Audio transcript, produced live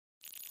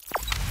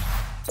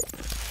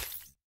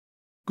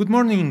Good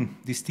morning,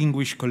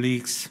 distinguished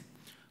colleagues,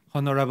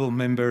 honorable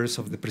members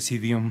of the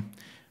Presidium,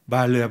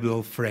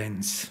 valuable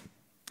friends.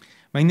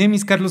 My name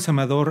is Carlos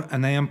Amador,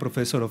 and I am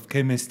professor of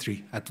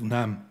chemistry at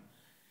UNAM,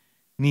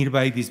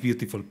 nearby this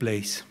beautiful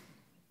place.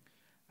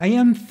 I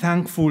am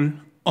thankful,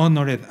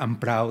 honored,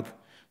 and proud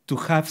to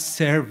have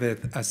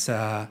served as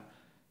a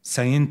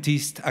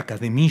scientist,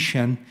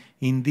 academician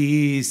in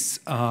this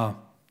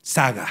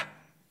saga,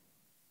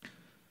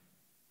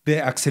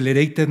 the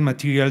Accelerated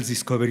Materials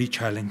Discovery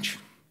Challenge.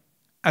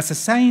 As a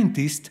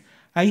scientist,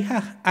 I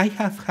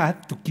have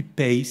had to keep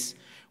pace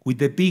with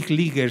the big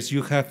leaguers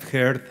you have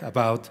heard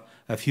about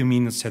a few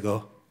minutes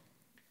ago.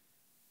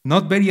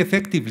 Not very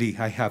effectively,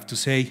 I have to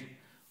say,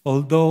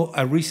 although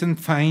a recent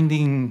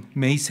finding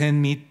may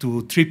send me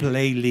to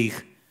AAA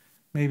league,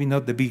 maybe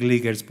not the big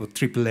leaguers, but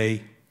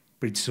AAA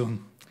pretty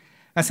soon.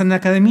 As an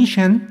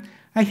academician,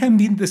 I have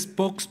been the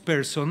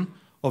spokesperson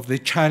of the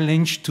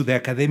challenge to the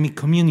academic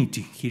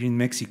community here in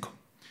Mexico,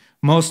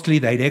 mostly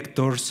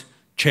directors,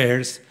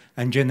 chairs,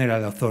 and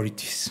general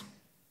authorities.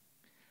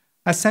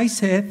 As I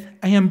said,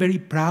 I am very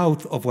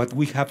proud of what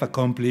we have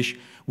accomplished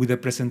with the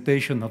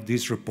presentation of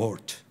this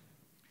report.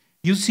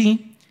 You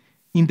see,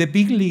 in the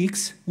big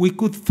leagues, we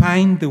could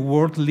find the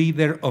world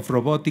leader of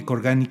robotic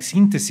organic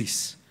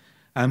synthesis,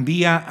 and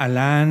via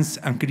Alain's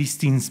and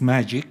Christine's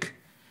magic,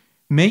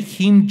 make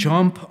him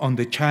jump on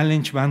the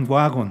challenge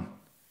bandwagon.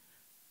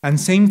 And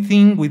same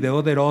thing with the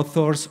other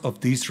authors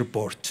of this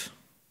report.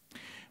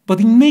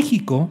 But in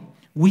Mexico,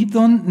 we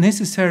don't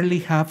necessarily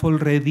have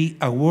already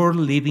a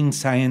world-leading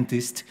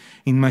scientist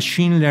in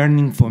machine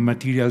learning for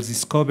materials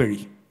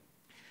discovery.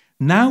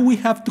 Now we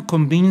have to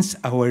convince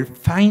our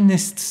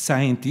finest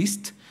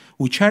scientists,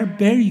 which are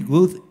very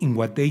good in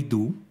what they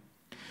do,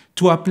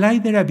 to apply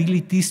their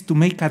abilities to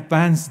make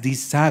advance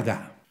this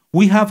saga.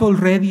 We have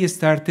already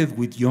started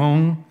with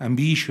young,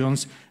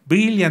 ambitious,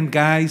 brilliant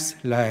guys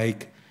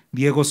like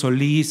Diego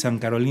Solís and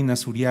Carolina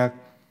Zuriac.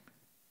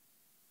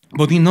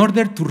 But in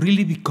order to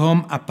really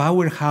become a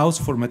powerhouse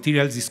for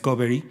materials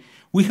discovery,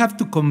 we have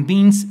to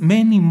convince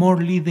many more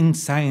leading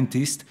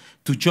scientists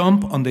to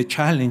jump on the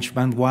challenge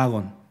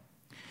bandwagon.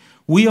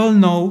 We all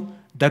know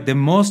that the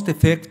most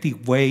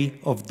effective way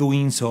of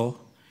doing so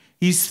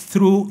is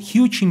through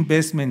huge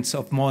investments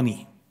of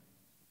money.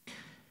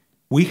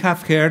 We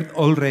have heard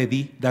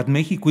already that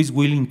Mexico is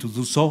willing to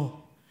do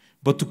so,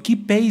 but to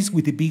keep pace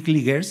with the big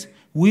leaguers,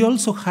 we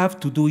also have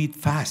to do it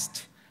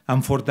fast.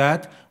 And for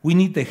that, we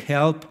need the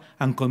help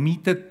and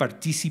committed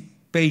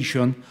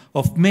participation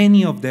of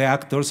many of the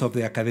actors of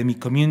the academic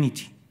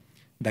community,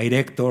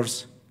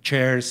 directors,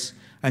 chairs,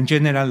 and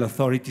general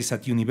authorities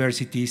at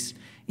universities,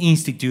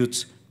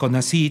 institutes,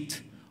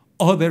 CONACYT,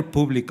 other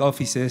public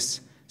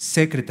offices,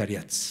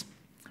 secretariats.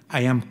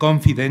 I am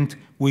confident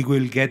we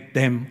will get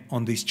them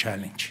on this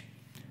challenge.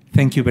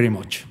 Thank you very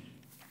much.